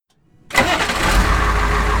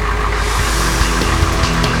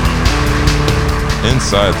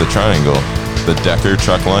Inside the Triangle, the Decker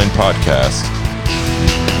Truckline Podcast.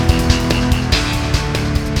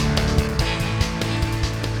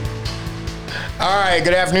 All right,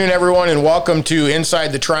 good afternoon, everyone, and welcome to Inside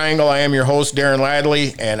the Triangle. I am your host, Darren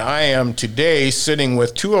Ladley, and I am today sitting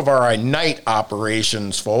with two of our night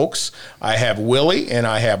operations folks. I have Willie and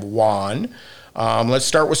I have Juan. Let's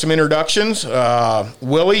start with some introductions.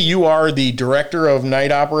 Willie, you are the Director of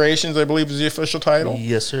Night Operations, I believe is the official title.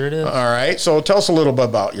 Yes, sir, it is. All right, so tell us a little bit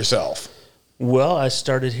about yourself. Well, I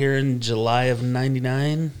started here in July of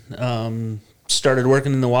 '99. Started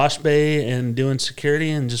working in the wash bay and doing security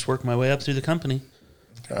and just worked my way up through the company.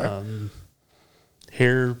 Okay.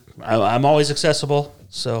 Here, I'm always accessible,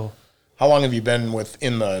 so. How long have you been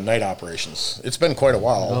within the night operations? It's been quite a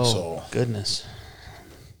while. Oh, goodness.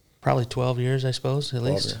 Probably 12 years, I suppose, at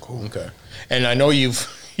least. Cool. Okay. And I know you've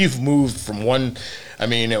moved from one, I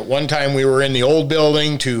mean, at one time we were in the old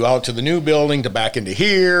building to out to the new building to back into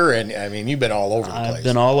here, and I mean, you've been all over the place. I've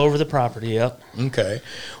been all over the property, yep. Okay.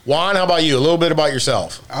 Juan, how about you? A little bit about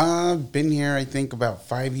yourself. I've been here, I think, about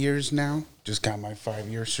 5 years now. Just got my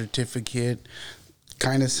 5-year certificate.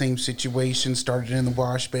 Kind of same situation. Started in the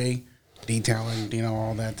wash bay, detailing,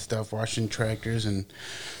 all that stuff, washing tractors, and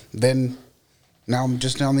then now I'm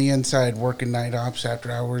just on the inside working night ops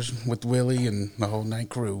after hours with Willie and the whole night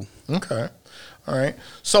crew. Okay. All right.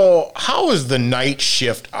 So how is the night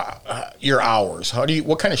shift, your hours?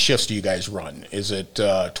 What kind of shifts do you guys run? Is it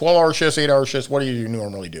 12-hour shifts, 8-hour shifts? What do you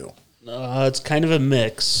normally do? It's kind of a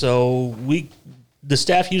mix. So the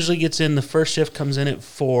staff usually gets in, the first shift comes in at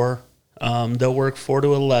 4. They'll work 4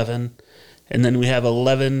 to 11. And then we have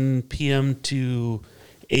 11 p.m. to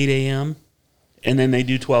 8 a.m. And then they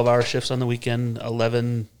do 12-hour shifts on the weekend,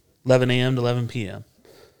 11 a.m. to 11 p.m.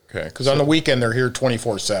 Okay, because on the weekend they're here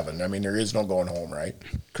 24/7. I mean, there is no going home, right?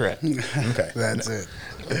 Correct. Okay. That's it.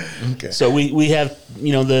 Okay. So we have,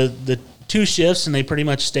 the 2 shifts, and they pretty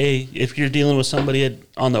much stay. If you're dealing with somebody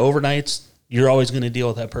on the overnights, you're always going to deal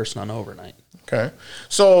with that person on overnight. Okay.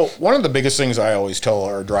 So one of the biggest things I always tell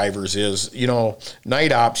our drivers is,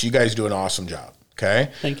 night ops, you guys do an awesome job, okay?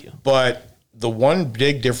 Thank you. But the one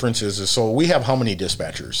big difference is so we have how many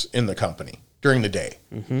dispatchers in the company during the day?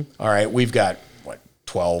 Mm-hmm. All right, we've got,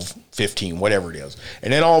 12, 15, whatever it is.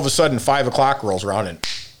 And then all of a sudden 5 o'clock rolls around and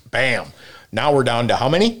bam, now we're down to how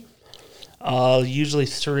many? Usually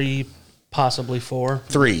 3, possibly 4.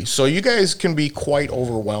 3. So you guys can be quite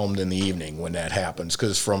overwhelmed in the evening when that happens,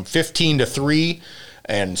 because from 15 to 3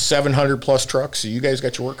 and 700 plus trucks, so you guys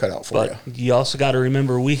got your work cut out for you. But you also got to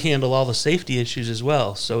remember we handle all the safety issues as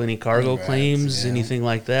well. So any cargo claims, anything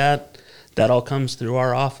like that all comes through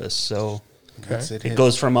our office. So it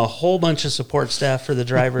goes from a whole bunch of support staff for the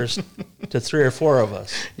drivers to 3 or 4 of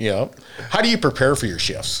us. Yeah. How do you prepare for your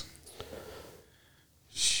shifts?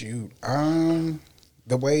 Shoot.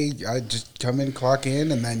 The way I just come in, clock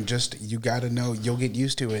in, and then you got to know, you'll get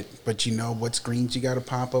used to it, but you know what screens you got to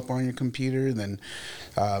pop up on your computer, then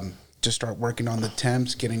just start working on the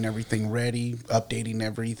temps, getting everything ready, updating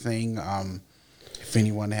everything. If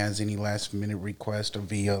anyone has any last minute request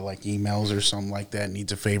via like emails or something like that,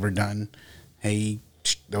 needs a favor done, hey,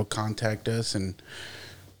 they'll contact us and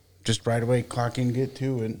just right away clock in, get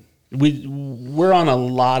to it. We're on a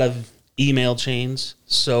lot of email chains,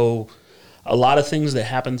 so a lot of things that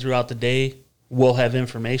happen throughout the day we'll have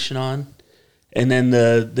information on. And then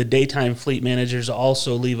the daytime fleet managers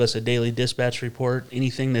also leave us a daily dispatch report.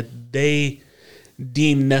 Anything that they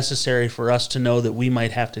deem necessary for us to know that we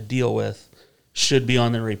might have to deal with should be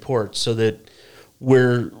on the report so that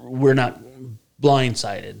we're not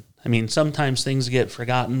blindsided. I mean, sometimes things get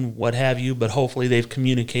forgotten, what have you, but hopefully they've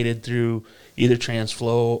communicated through either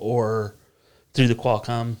TransFlow or through the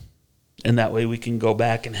Qualcomm, and that way we can go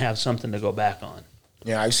back and have something to go back on.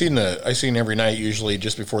 Yeah, I've seen every night, usually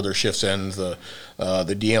just before their shifts ends, the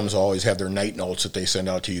DMs always have their night notes that they send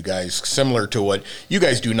out to you guys, similar to what you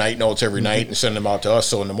guys do, night notes every night and send them out to us.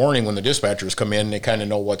 So in the morning when the dispatchers come in, they kind of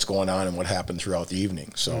know what's going on and what happened throughout the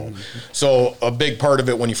evening. So a big part of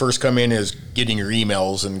it when you first come in is getting your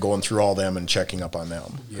emails and going through all them and checking up on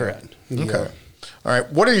them. Correct. Okay. Yeah. All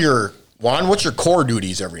right. What's your core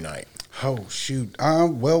duties every night? Oh, shoot.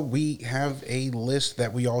 Well, we have a list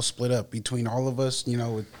that we all split up between all of us,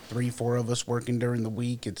 with 3-4 of us working during the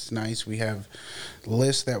week. It's nice. We have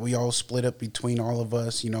lists that we all split up between all of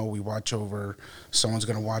us. We watch over, someone's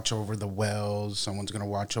going to watch over the wells, someone's going to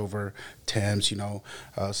watch over temps,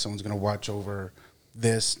 someone's going to watch over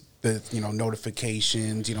the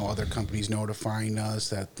notifications, other companies notifying us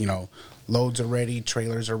that, loads are ready,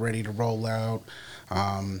 trailers are ready to roll out.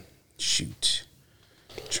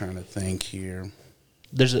 Trying to think here.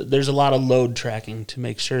 There's a lot of load tracking to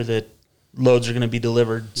make sure that loads are going to be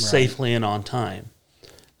delivered safely and on time,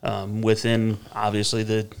 within obviously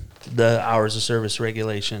the hours of service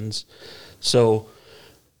regulations. So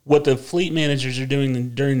what the fleet managers are doing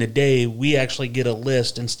during the day, we actually get a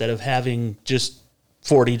list instead of having just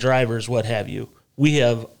 40 drivers, what have you. We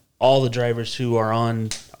have all the drivers who are on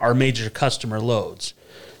our major customer loads,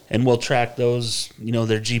 and we'll track those,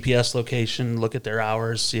 their GPS location, look at their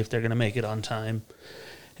hours, see if they're going to make it on time.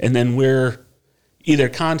 And then we're either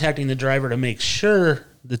contacting the driver to make sure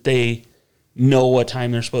that they know what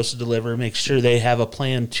time they're supposed to deliver, make sure they have a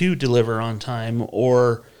plan to deliver on time,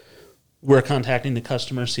 or we're contacting the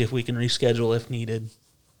customer, see if we can reschedule if needed.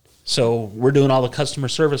 So we're doing all the customer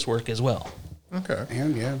service work as well. Okay.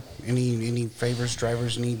 And yeah, any favors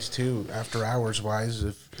drivers needs too, after hours wise.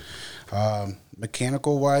 If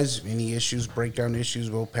mechanical wise, any issues, breakdown issues,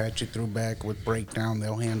 we'll patch it through back with breakdown.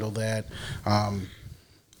 They'll handle that.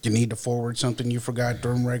 You need to forward something you forgot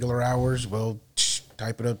during regular hours, we'll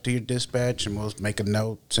type it up to your dispatch and we'll make a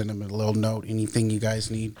note, send them a little note, anything you guys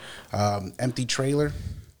need. Empty trailer,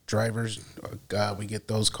 drivers, we get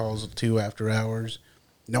those calls too after hours.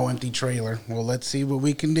 No empty trailer. Well, let's see what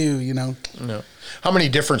we can do, No. How many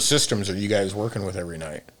different systems are you guys working with every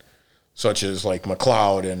night? Such as like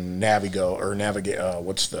McLeod and Navigo or Navigate.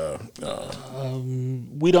 What's the?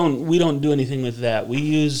 We don't do anything with that. We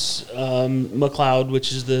use McLeod,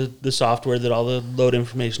 which is the software that all the load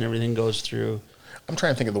information, everything goes through. I'm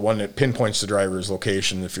trying to think of the one that pinpoints the driver's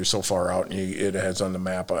location if you're so far out and it has on the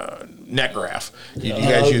map. NetGraph. You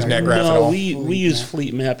guys use NetGraph at all? No, we use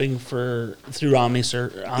fleet mapping through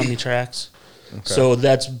OmniTrax. Okay. So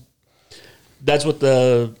that's what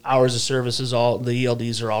the hours of service is all, the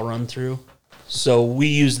ELDs are all run through. So we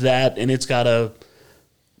use that, and it's got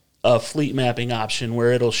a fleet mapping option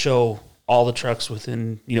where it'll show all the trucks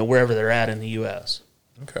within, wherever they're at in the U.S.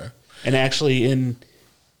 Okay. And actually in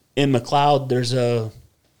McLeod,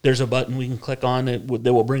 there's a button we can click on that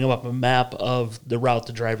will bring up a map of the route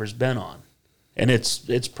the driver's been on, and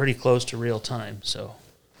it's pretty close to real time. So,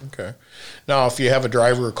 okay. Now, if you have a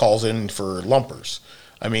driver who calls in for lumpers,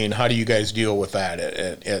 how do you guys deal with that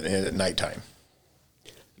at nighttime?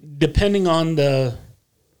 Depending on the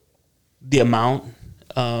amount,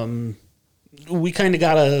 we kind of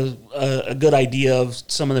got a good idea of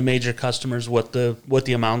some of the major customers what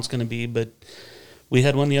the amount's going to be, but we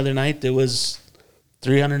had one the other night that was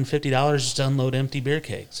 $350 just to unload empty beer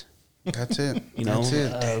kegs. That's it. That's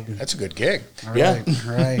it. That's a good gig. Yeah.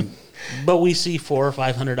 Right. But we see $400 or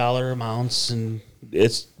 $500 amounts, and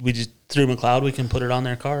we just through McLeod we can put it on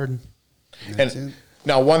their card. That's it.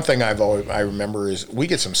 Now, one thing I remember is we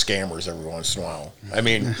get some scammers every once in a while.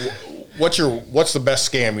 What's the best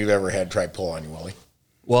scam you've ever had try to pull on you, Willie?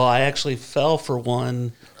 Well, I actually fell for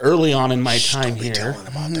one early on in my time here. Telling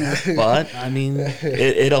about that. But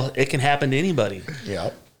it can happen to anybody.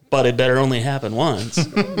 Yeah. But it better only happen once.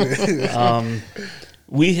 There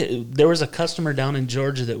was a customer down in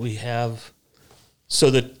Georgia that we have. So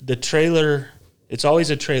the trailer, it's always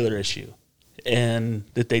a trailer issue, and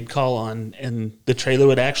that they'd call on, and the trailer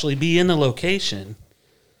would actually be in the location,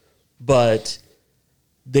 but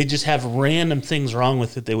they just have random things wrong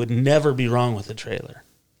with it. They would never be wrong with the trailer.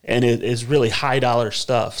 And it is really high dollar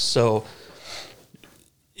stuff. So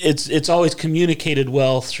it's always communicated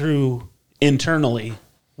well through internally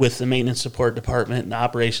with the maintenance support department and the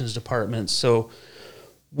operations department. So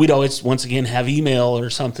we'd always, once again, have email or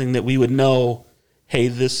something that we would know, hey,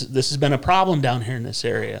 this has been a problem down here in this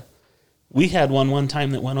area. We had one time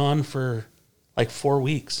that went on for like 4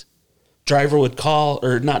 weeks. Driver would call,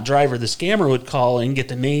 or not driver, the scammer would call and get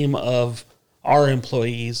the name of our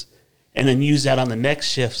employees and then use that on the next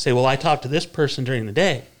shift. Say, well, I talked to this person during the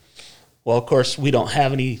day. Well, of course, we don't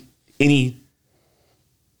have any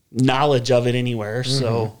knowledge of it anywhere,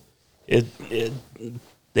 so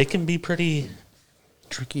they can be pretty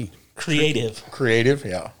tricky, creative. Creative,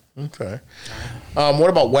 yeah. Okay. What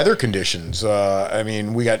about weather conditions? We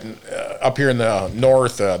got up here in the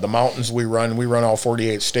north, the mountains we run all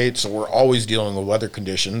 48 states, so we're always dealing with weather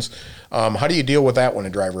conditions. How do you deal with that when a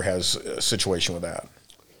driver has a situation with that?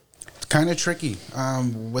 It's kind of tricky.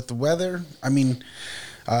 With the weather, you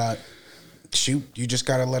just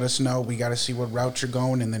got to let us know. We got to see what route you're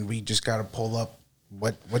going, and then we just got to pull up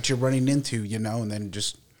what you're running into, and then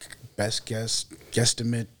just best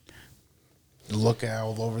guesstimate. Look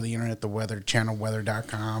all over the internet, the weather,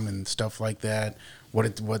 channelweather.com and stuff like that.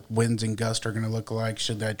 What winds and gusts are going to look like.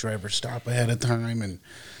 Should that driver stop ahead of time and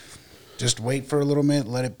just wait for a little minute,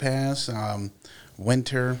 let it pass?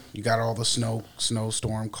 Winter, you got all the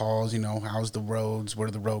snowstorm calls. How's the roads? What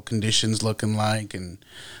are the road conditions looking like? And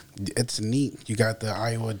it's neat. You got the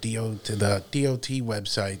Iowa DOT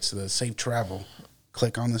websites, the Safe Travel.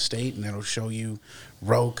 Click on the state, and it'll show you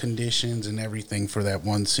road conditions and everything for that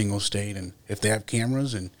one single state. And if they have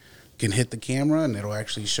cameras, and can hit the camera, and it'll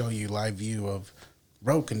actually show you live view of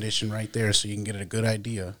road condition right there, so you can get a good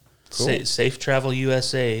idea. Cool. Safe Travel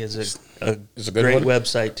USA is a good great one?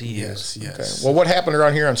 website to use. Yes. Okay. Well, what happened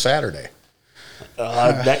around here on Saturday?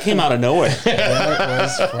 That came out of nowhere, That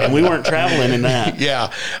was fun. and we weren't traveling in that.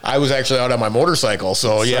 Yeah, I was actually out on my motorcycle.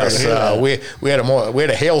 So yes, we had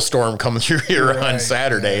a hailstorm coming through here on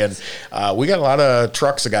Saturday, and we got a lot of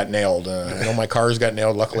trucks that got nailed. I know my cars got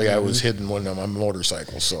nailed. Luckily, I was hidden on my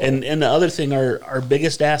motorcycle. So And the other thing, our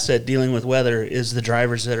biggest asset dealing with weather is the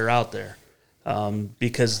drivers that are out there,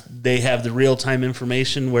 because they have the real time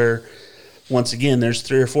information. Where, once again, there's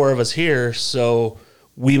 3 or 4 of us here, so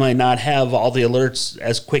we might not have all the alerts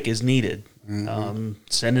as quick as needed.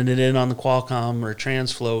 Sending it in on the Qualcomm or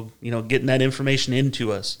TransFlow, getting that information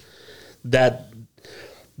into us.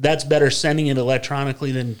 That's better sending it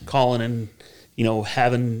electronically than calling and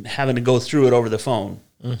having to go through it over the phone.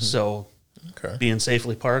 So being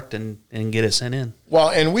safely parked and get it sent in. well,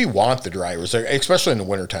 and we want the drivers, especially in the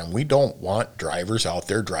wintertime. We don't want drivers out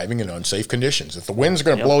there driving in unsafe conditions. If the wind's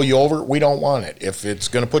going to blow you over, we don't want it. If it's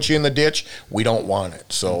going to put you in the ditch, we don't want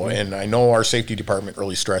it. So, and I know our safety department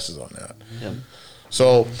really stresses on that. Yep.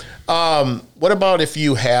 So, what about if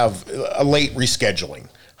you have a late rescheduling?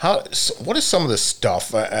 What is some of the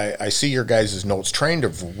stuff? I see your guys' notes trying to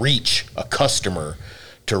reach a customer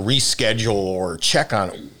to reschedule or check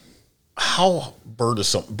on it. How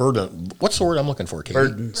what's the word I'm looking for, Katie?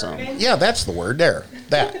 Burdensome. Yeah, that's the word there.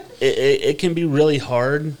 That. It can be really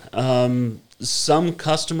hard. Some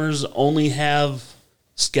customers only have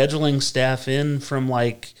scheduling staff in from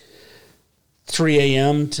like 3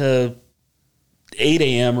 a.m. to 8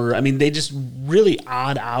 a.m. They just really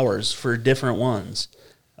odd hours for different ones.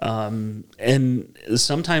 And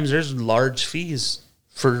sometimes there's large fees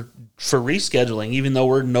for rescheduling, even though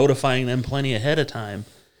we're notifying them plenty ahead of time.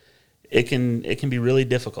 It can be really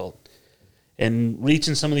difficult. And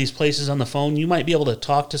reaching some of these places on the phone, you might be able to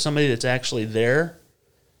talk to somebody that's actually there,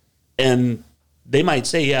 and they might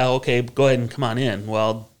say, yeah, okay, go ahead and come on in.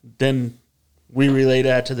 Well, then we relay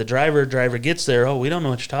that to the driver. Driver gets there, oh, we don't know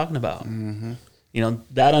what you're talking about.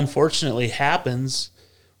 That unfortunately happens.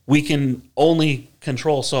 We can only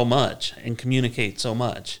control so much and communicate so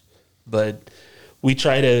much. But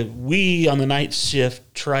we on the night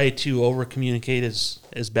shift try to over communicate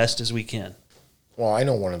as best as we can. Well, I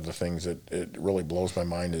know one of the things that it really blows my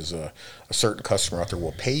mind is a certain customer out there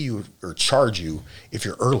will pay you or charge you if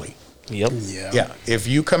you're early. Yep. Yeah. If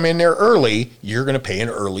you come in there early, you're going to pay an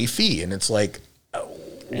early fee. And it's like,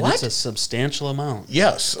 And what? it's a substantial amount.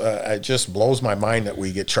 Yes. It just blows my mind that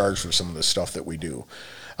we get charged for some of the stuff that we do.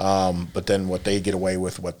 But then what they get away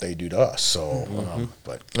with, what they do to us. So,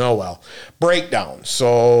 but oh well. Breakdown.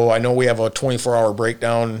 So I know we have a 24-hour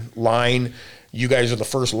breakdown line. You guys are the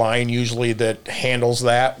first line usually that handles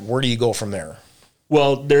that. Where do you go from there?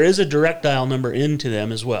 Well, there is a direct dial number into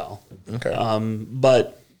them as well. Okay.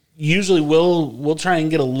 But usually we'll try and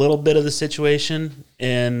get a little bit of the situation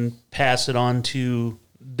and pass it on to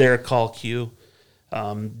their call queue,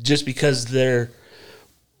 just because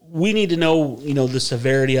we need to know the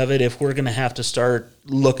severity of it. If we're going to have to start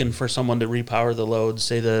looking for someone to repower the load,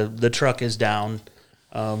 say the truck is down.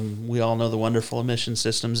 We all know the wonderful emission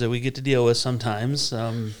systems that we get to deal with sometimes,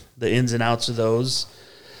 the ins and outs of those.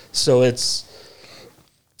 So it's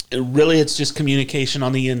just communication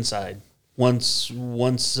on the inside. Once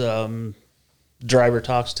driver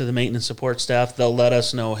talks to the maintenance support staff, they'll let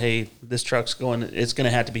us know, hey, this truck's it's going to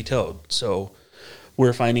have to be towed. So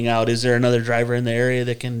we're finding out, is there another driver in the area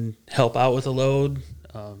that can help out with a load?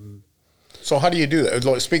 So how do you do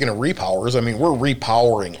that? Speaking of repowers, we're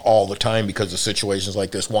repowering all the time because of situations like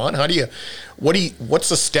this. Juan, what's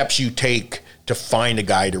the steps you take to find a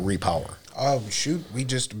guy to repower? We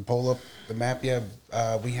just pull up the map. Yeah,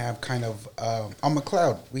 we have kind of on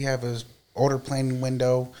McLeod. We have a order planning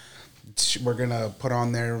window. We're gonna put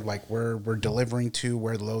on there like where we're delivering to,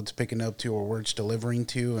 where the load's picking up to, or where it's delivering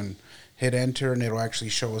to, and hit enter, and it'll actually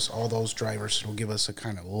show us all those drivers. It'll give us a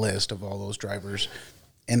kind of list of all those drivers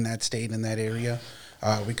in that state, in that area.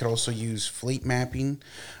 We could also use fleet mapping.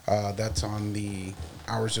 That's on the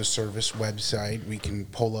Hours of Service website. We can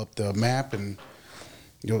pull up the map and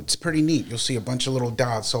it's pretty neat. You'll see a bunch of little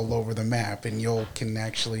dots all over the map, and you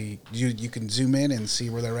can zoom in and see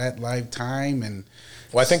where they're at live time. And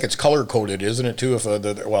Well, I think it's color coded, isn't it? Too, if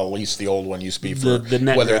at least the old one used to be for The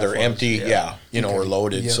net whether graph they're was, empty, or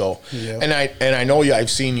loaded. Yep. So, Yep. and I know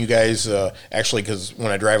I've seen you guys actually, because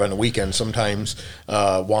when I drive on the weekend, sometimes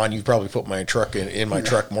Juan, you probably put my truck in my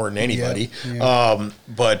truck more than anybody. Yep.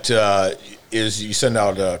 But is you send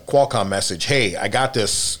out a Qualcomm message, hey, I got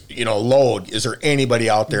this, load. Is there anybody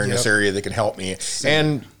out there in this Yep. area that can help me?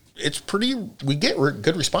 And it's we get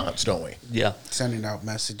good response, don't we? Yeah. sending out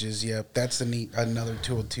messages. Yep, that's another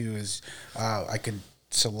tool too. Is I could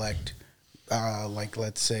select, like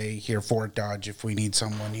let's say here Fort Dodge. If we need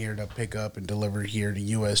someone here to pick up and deliver here to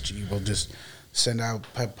USG, we'll just send out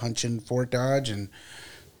punch in Fort Dodge and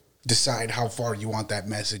decide how far you want that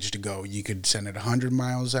message to go. You could send it 100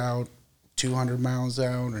 miles out, 200 miles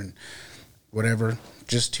out, and whatever,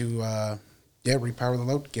 just to repower the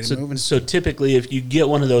load, get it moving. So typically, if you get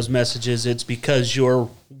one of those messages, it's because you're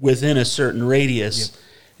within a certain radius,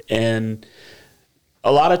 and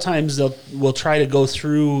a lot of times we'll try to go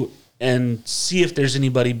through and see if there's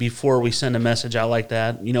anybody before we send a message out like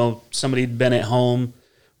that. Somebody had been at home,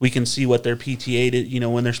 we can see what their PTA did,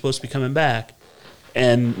 when they're supposed to be coming back,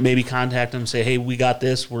 and maybe contact them and say, hey, we got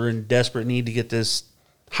this, we're in desperate need to get this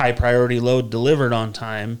high priority load delivered on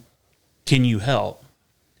time. Can you help?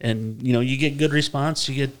 And, you get good response.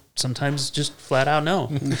 You get sometimes just flat out no,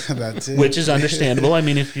 That's it. which is understandable. I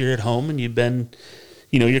mean, if you're at home and you've been,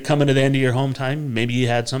 you're coming to the end of your home time, maybe you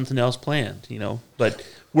had something else planned, but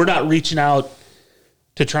we're not reaching out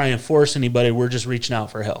to try and force anybody. We're just reaching out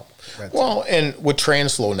for help. Well, and with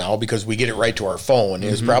TransFlow now, because we get it right to our phone,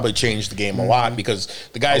 it's probably changed the game a lot, because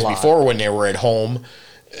the guys before, when they were at home,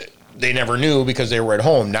 they never knew because they were at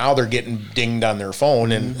home. Now they're getting dinged on their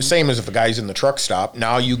phone, and the same as if a guy's in the truck stop,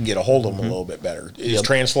 now you can get a hold of them a little bit better. Is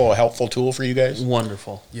TransFlow a helpful tool for you guys?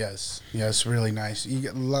 Wonderful. Yes, really nice. You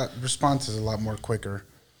get response is a lot more quicker,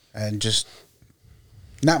 and just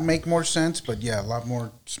not make more sense, but a lot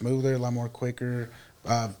more smoother, a lot more quicker,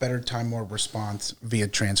 better time, more response via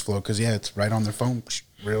TransFlow, because it's right on their phone,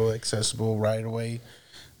 real accessible right away,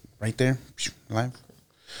 right there, live.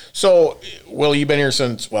 So, Will, you've been here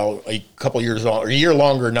since, a couple years or a year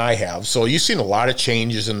longer than I have. So you've seen a lot of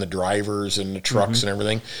changes in the drivers and the trucks and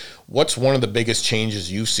everything. What's one of the biggest changes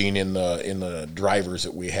you've seen in the drivers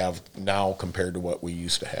that we have now compared to what we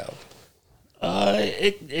used to have?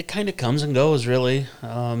 It kind of comes and goes, really.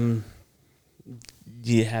 You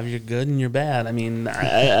have your good and your bad. I mean,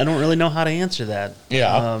 I don't really know how to answer that.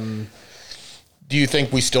 Yeah. Do you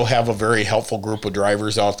think we still have a very helpful group of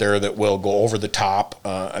drivers out there that will go over the top?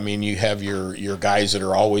 You have your guys that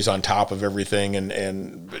are always on top of everything,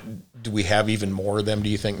 and do we have even more of them, do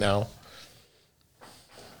you think, now?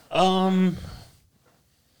 I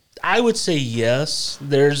would say yes.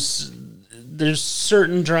 There's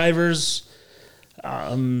certain drivers,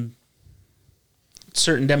 certain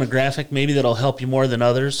demographic maybe that'll help you more than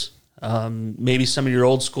others. Maybe some of your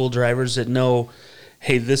old school drivers that know,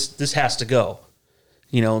 hey, this has to go.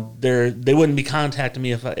 They wouldn't be contacting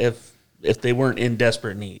me if they weren't in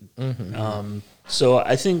desperate need. So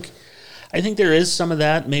I think there is some of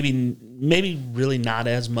that. Maybe really not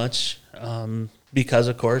as much, because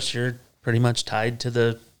of course you're pretty much tied to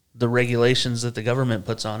the regulations that the government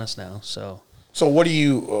puts on us now. So what do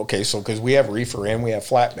you? Because we have reefer and we have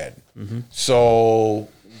flatbed. So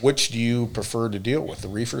which do you prefer to deal with, the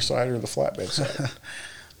reefer side or the flatbed side?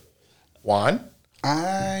 Juan?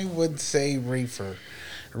 I would say reefer.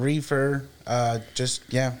 You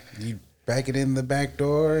back it in the back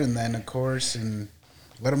door, and then of course, and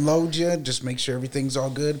let them load you. Just make sure everything's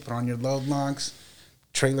all good. Put on your load locks.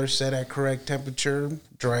 Trailer set at correct temperature.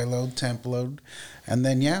 Dry load, temp load, and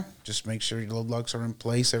then just make sure your load locks are in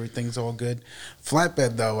place. Everything's all good.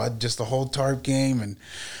 Flatbed though, just the whole tarp game and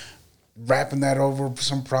wrapping that over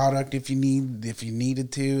some product if you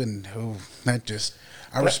needed to, and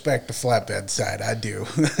I respect the flatbed side. I do.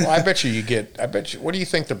 Well, I bet you, what do you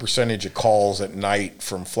think the percentage of calls at night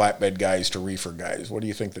from flatbed guys to reefer guys? What do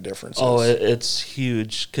you think the difference is? Oh, it's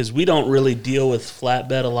huge, because we don't really deal with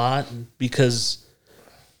flatbed a lot, because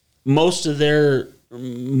most of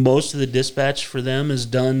the dispatch for them is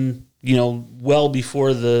done, well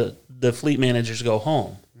before the fleet managers go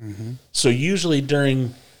home. So usually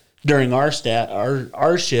during our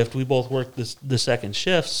shift, we both work the second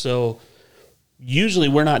shift, so usually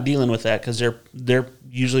we're not dealing with that, because they're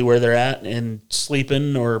usually where they're at and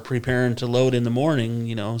sleeping or preparing to load in the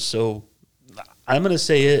morning, So I'm going to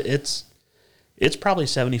say it's probably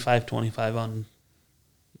 75-25 on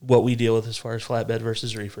what we deal with as far as flatbed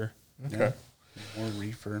versus reefer. Okay. More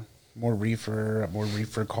reefer. more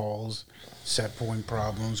reefer calls, set point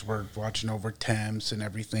problems. We're watching over temps and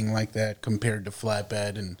everything like that compared to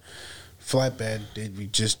flatbed. And flatbed, we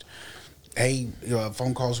just, hey,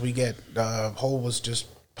 phone calls we get, hole was just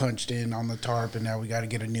punched in on the tarp and now we got to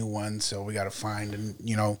get a new one. So we got to find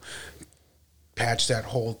and, patch that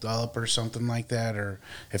hole up or something like that. Or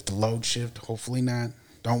if the load shift, hopefully not.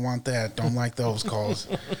 Don't want that. Don't like those calls.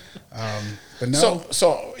 But no.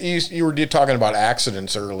 So you were talking about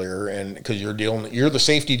accidents earlier, and because you're the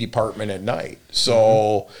safety department at night.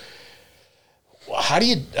 So how do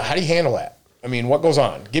you handle that? I mean, what goes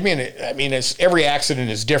on? Give me it's every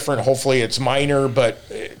accident is different. Hopefully, it's minor, but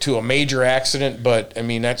to a major accident. But I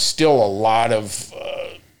mean, that's still a lot of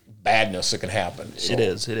badness that can happen. So. It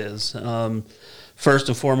is. First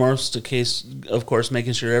and foremost, a case, of course,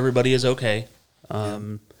 making sure everybody is okay.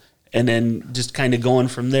 And then just kind of going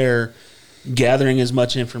from there, gathering as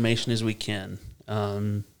much information as we can.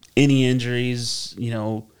 Any injuries,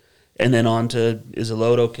 and then on to, is the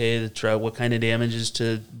load okay? To try what kind of damages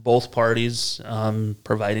to both parties,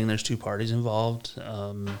 providing there's two parties involved.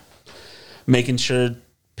 Making sure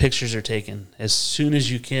pictures are taken. As soon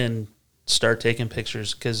as you can, start taking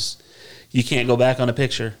pictures, because you can't go back on a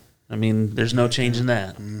picture. I mean, there's no change in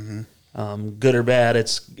that. Mm-hmm. Good or bad,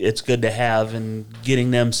 it's good to have, and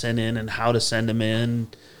getting them sent in and how to send them in,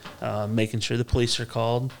 making sure the police are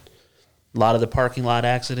called. A lot of the parking lot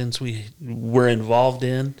accidents we're involved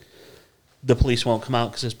in, the police won't come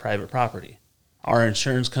out because it's private property. Our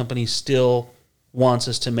insurance company still wants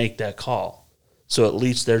us to make that call. So at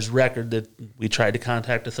least there's record that we tried to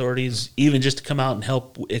contact authorities, even just to come out and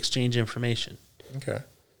help exchange information. Okay.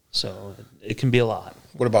 So it can be a lot.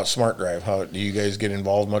 What about Smart Drive? How do you guys get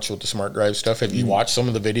involved much with the Smart Drive stuff? Have you watched some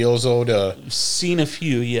of the videos though? Seen a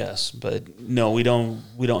few, yes, but no, we don't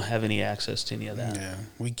have any access to any of that. Yeah,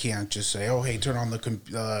 we can't just say, "Oh, hey, turn on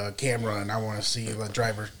the camera and I want to see the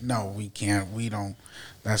driver." No, we can't. We don't.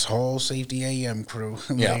 That's whole Safety AM crew.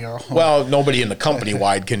 Yeah. Well, nobody in the company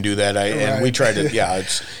wide can do that. And we try to.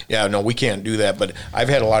 No, we can't do that. But I've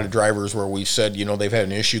had a lot of drivers where we've said, they've had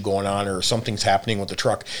an issue going on or something's happening with the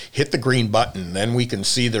truck. Hit the green button, then we can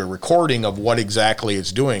see the recording of what exactly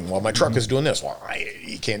it's doing. Well, my truck is doing this. Well,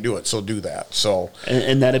 you can't do it, so do that. So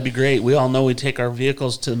and that'd be great. We all know we take our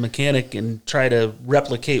vehicles to the mechanic and try to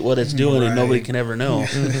replicate what it's doing, and nobody can ever know.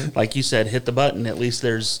 Like you said, hit the button. At least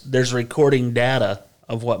there's recording data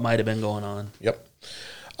of what might have been going on. Yep.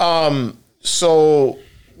 So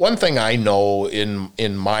one thing I know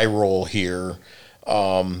in my role here,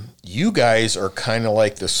 you guys are kind of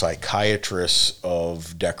like the psychiatrists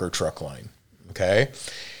of Decker Truck Line, okay?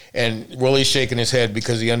 And Willie's shaking his head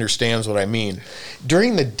because he understands what I mean.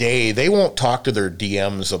 During the day, they won't talk to their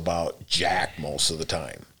DMs about jack most of the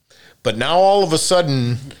time. But now all of a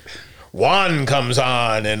sudden, Juan comes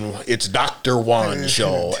on, and it's Dr. Juan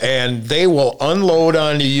show, and they will unload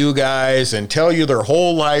onto you guys and tell you their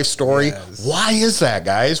whole life story. Yes. Why is that,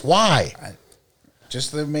 guys? Why?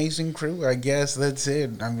 Just the amazing crew, I guess. That's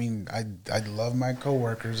it. I mean, I love my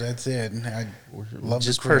coworkers. That's it. I love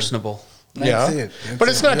just the crew. personable. That's it. But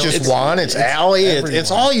it's not just Juan. It's Allie.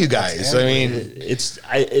 It's all you guys. I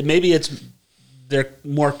mean, maybe they're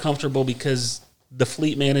more comfortable because the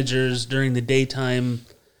fleet managers during the daytime,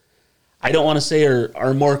 I don't want to say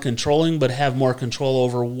are more controlling, but have more control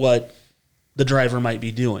over what the driver might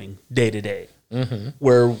be doing day to day.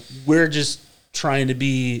 Where we're just trying to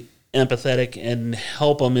be empathetic and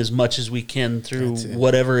help them as much as we can through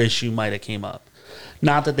whatever issue might have came up.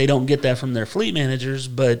 Not that they don't get that from their fleet managers,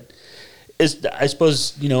 but I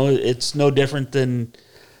suppose, it's no different than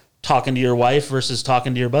talking to your wife versus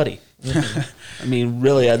talking to your buddy. I mean,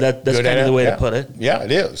 really, that's kind of the way to put it. Yeah,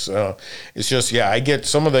 it is. It's just, I get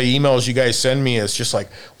some of the emails you guys send me. It's just like,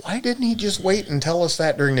 why didn't he just wait and tell us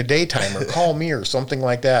that during the daytime or call me or something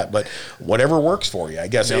like that? But whatever works for you, I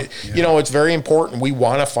guess. It's very important. We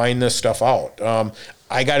want to find this stuff out.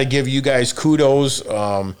 I got to give you guys kudos.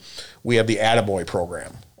 We have the Attaboy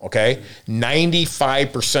program, okay?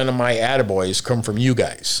 95% of my Attaboys come from you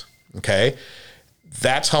guys, okay?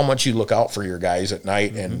 That's how much you look out for your guys at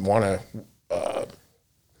night and want to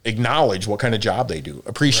acknowledge what kind of job they do.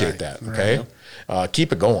 Appreciate that, okay?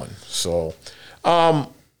 Keep it going. So, Juan,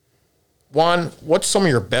 what's some of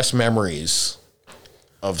your best memories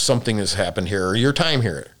of something that's happened here or your time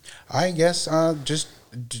here? I guess just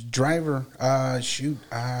driver.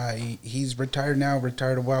 He's retired now,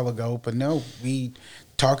 retired a while ago. But no, we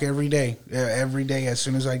talk every day. Every day as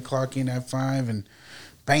soon as I clock in at 5 and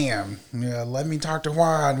bam, let me talk to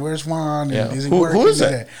Juan. Where's Juan? Yeah. Is he Who working is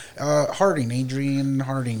today? Harding, Adrian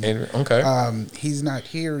Harding. Okay. He's not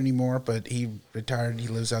here anymore, but he retired. He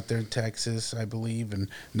lives out there in Texas, I believe. And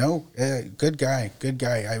good guy.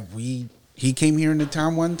 He came here into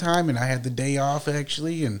town one time, and I had the day off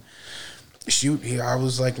actually, and I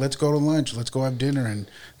was like, let's go to lunch, let's go have dinner, and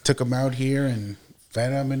took him out here and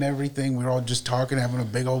fed him and everything. We were all just talking, having a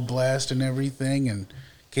big old blast and everything, and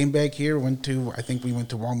came back here. I think we went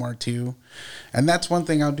to Walmart too, and that's one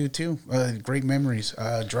thing I'll do too. Great memories.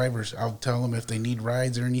 Drivers, I'll tell them if they need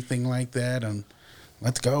rides or anything like that, and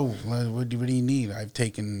let's go. What do you need? I've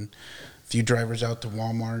taken a few drivers out to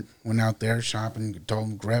Walmart, went out there shopping, told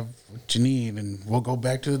them grab what you need, and we'll go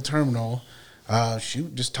back to the terminal.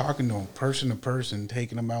 Just talking to them, person to person,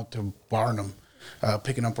 taking them out to Barnum,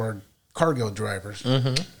 picking up our cargo drivers,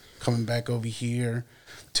 coming back over here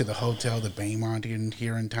to the hotel, the Baymont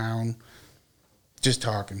here in town, just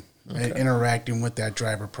talking, interacting with that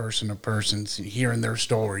driver person to person, hearing their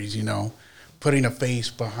stories, putting a face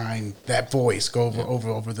behind that voice,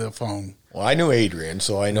 over the phone. Well, I knew Adrian,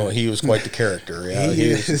 so I know he was quite the character. Yeah, He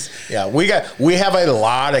is. Yeah, we have a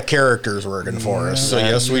lot of characters working for us. So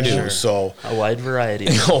yes, we do. Sure. So A wide variety.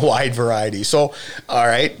 a wide variety. So, all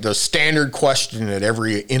right, the standard question that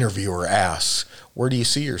every interviewer asks: where do you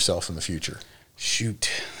see yourself in the future? Shoot,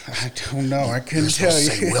 I don't know. I couldn't You're supposed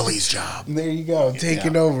tell to you. say Willie's job. There you go,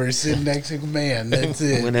 taking over, sitting next to command. That's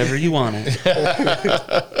it. Whenever you want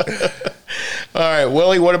it. All right,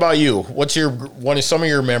 Willie, what about you? What's some of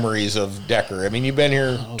your memories of Decker? I mean, you've been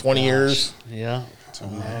here 20 years. Yeah.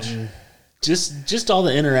 Just all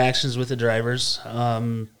the interactions with the drivers.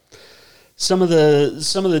 Some of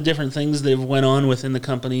the different things that went on within the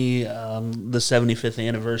company. The 75th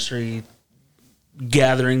anniversary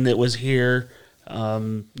gathering that was here.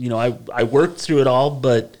 I worked through it all,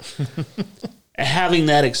 but having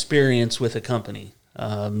that experience with a company,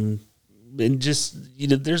 and just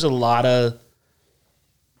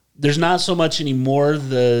there's not so much anymore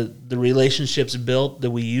the relationships built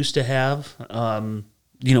that we used to have.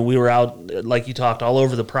 We were out, like you talked, all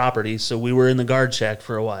over the property, so we were in the guard shack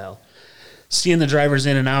for a while, seeing the drivers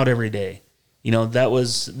in and out every day. That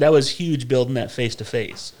was huge, building that face to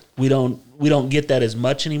face. We don't get that as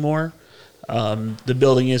much anymore. The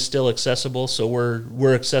building is still accessible, so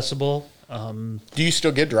we're accessible. Do you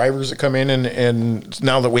still get drivers that come in and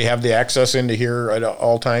now that we have the access into here at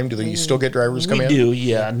all time, do you still get drivers come in? We do,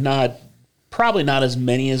 yeah. Probably not as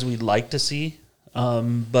many as we'd like to see.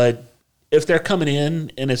 But if they're coming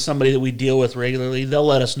in and it's somebody that we deal with regularly, they'll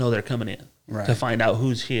let us know they're coming in to find out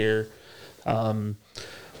who's here.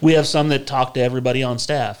 We have some that talk to everybody on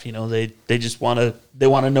staff. They just want to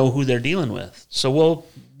know who they're dealing with. So we'll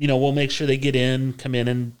make sure they come in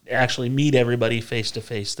and actually meet everybody face to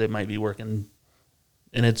face that might be working.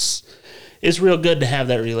 And it's real good to have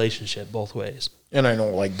that relationship both ways. And I know,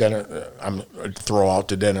 like Dennis, throw out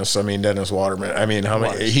to Dennis. I mean, Dennis Waterman. I mean, how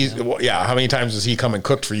many times has he come and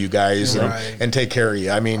cooked for you guys and take care of you?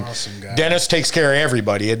 I mean, awesome guy. Dennis takes care of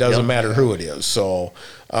everybody. It doesn't matter who it is. So,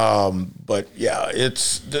 but yeah,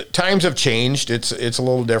 the times have changed. It's a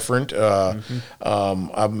little different.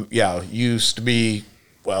 Used to be.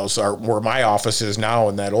 Well, where my office is now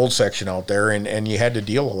in that old section out there, and you had to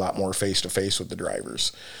deal a lot more face to face with the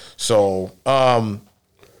drivers. So,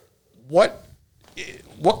 what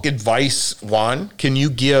advice, Juan, can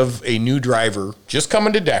you give a new driver just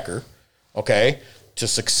coming to Decker, to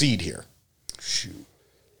succeed here? Shoot.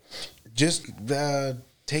 Just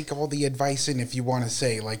take all the advice in, if you want to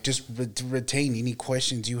say, like, just retain any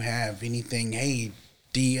questions you have, anything. Hey,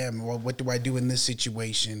 DM, well, what do I do in this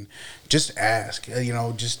situation? Just ask,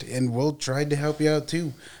 and we'll try to help you out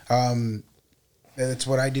too. That's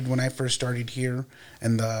what I did when I first started here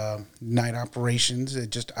and the night operations.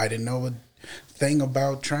 I didn't know a thing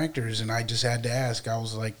about tractors, and I just had to ask. I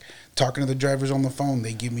was like talking to the drivers on the phone.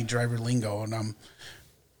 They give me driver lingo, and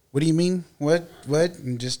what do you mean? What?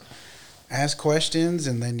 And just ask questions,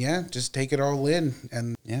 and then just take it all in,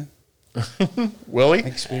 and Willie,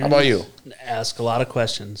 how about you? Ask a lot of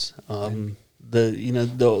questions. The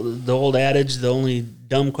old adage, the only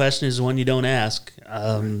dumb question is the one you don't ask.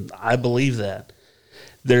 I believe that.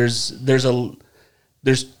 There's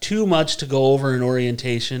too much to go over in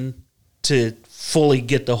orientation to fully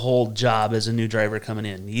get the whole job as a new driver coming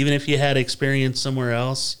in. Even if you had experience somewhere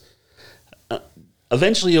else,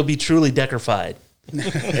 eventually you'll be truly Deckerfied.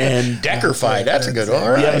 And Deckerfied, that's a good one.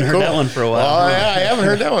 All right, you haven't heard that one for a while. Oh, yeah, I haven't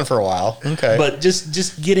heard that one for a while. Okay. But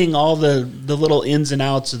just getting all the little ins and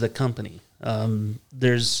outs of the company.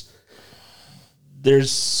 There's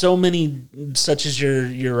there's so many, such as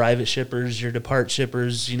your arrive at shippers, your depart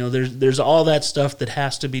shippers. You know, there's all that stuff that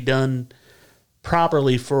has to be done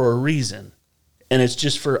properly for a reason, and it's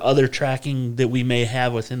just for other tracking that we may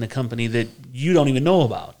have within the company that you don't even know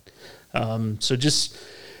about. So just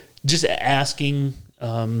asking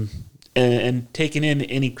and taking in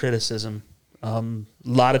any criticism. A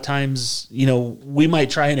lot of times, you know, we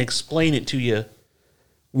might try and explain it to you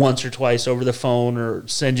once or twice over the phone or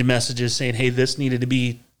send you messages saying, hey, this needed to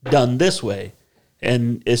be done this way.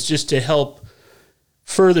 And it's just to help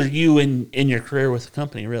further you in your career with the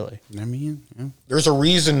company, really. I mean, yeah. There's a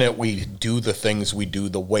reason that we do the things we do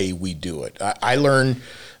the way we do it. I learned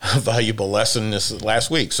a valuable lesson this last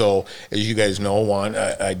week. So as you guys know,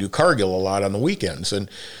 I do Cargill a lot on the weekends. And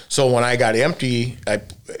so when I got empty,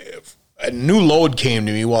 a new load came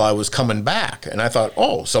to me while I was coming back, and I thought,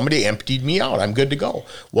 oh, somebody emptied me out. I'm good to go.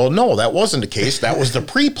 Well, no, that wasn't the case. That was the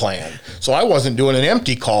pre-plan. So I wasn't doing an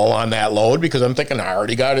empty call on that load because I'm thinking I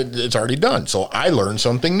already got it. It's already done. So I learned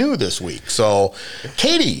something new this week. So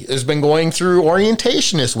Katie has been going through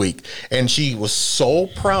orientation this week, and she was so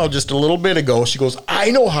proud just a little bit ago. She goes,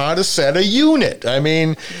 I know how to set a unit. I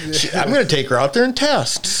mean, I'm going to take her out there and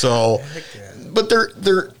test. So, but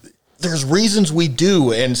there's reasons we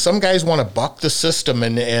do, and some guys want to buck the system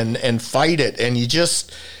and fight it, and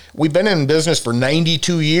we've been in business for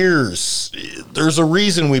 92 years. There's a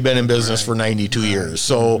reason we've been in business for 92 years,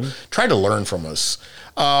 so try to learn from us.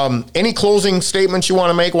 Any closing statements you want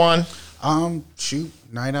to make, Juan? Shoot,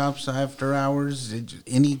 night ops, after hours,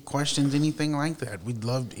 any questions, anything like that. We'd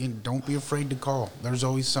love to, don't be afraid to call. There's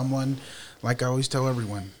always someone, like I always tell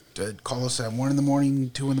everyone, to call us at 1 in the morning,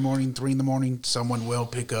 2 in the morning, 3 in the morning. Someone will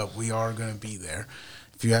pick up. We are going to be there.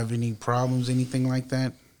 If you have any problems, anything like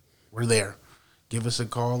that, we're there. Give us a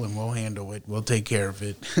call and we'll handle it. We'll take care of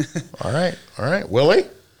it. All right. Willie?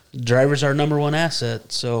 Drivers are our number one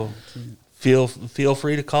asset, so feel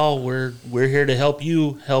free to call. We're here to help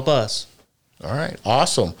you help us. All right.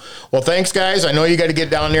 Awesome. Well, thanks, guys. I know you got to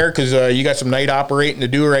get down there because you got some night operating to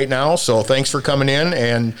do right now. So thanks for coming in,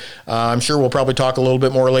 and I'm sure we'll probably talk a little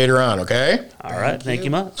bit more later on, okay? All right. Thank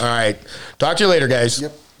you much. All right. Talk to you later, guys.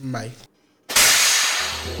 Yep. Bye.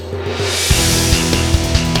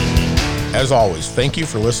 As always, thank you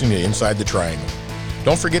for listening to Inside the Triangle.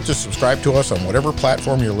 Don't forget to subscribe to us on whatever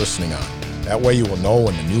platform you're listening on. That way you will know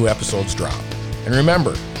when the new episodes drop. And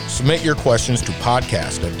remember, submit your questions to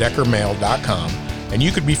podcast@deckermail.com, and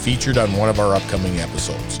you could be featured on one of our upcoming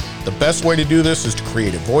episodes. The best way to do this is to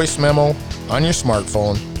create a voice memo on your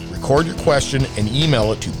smartphone, record your question, and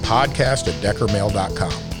email it to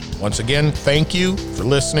podcast@deckermail.com. Once again, thank you for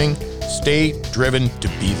listening. Stay driven to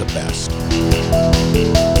be the best.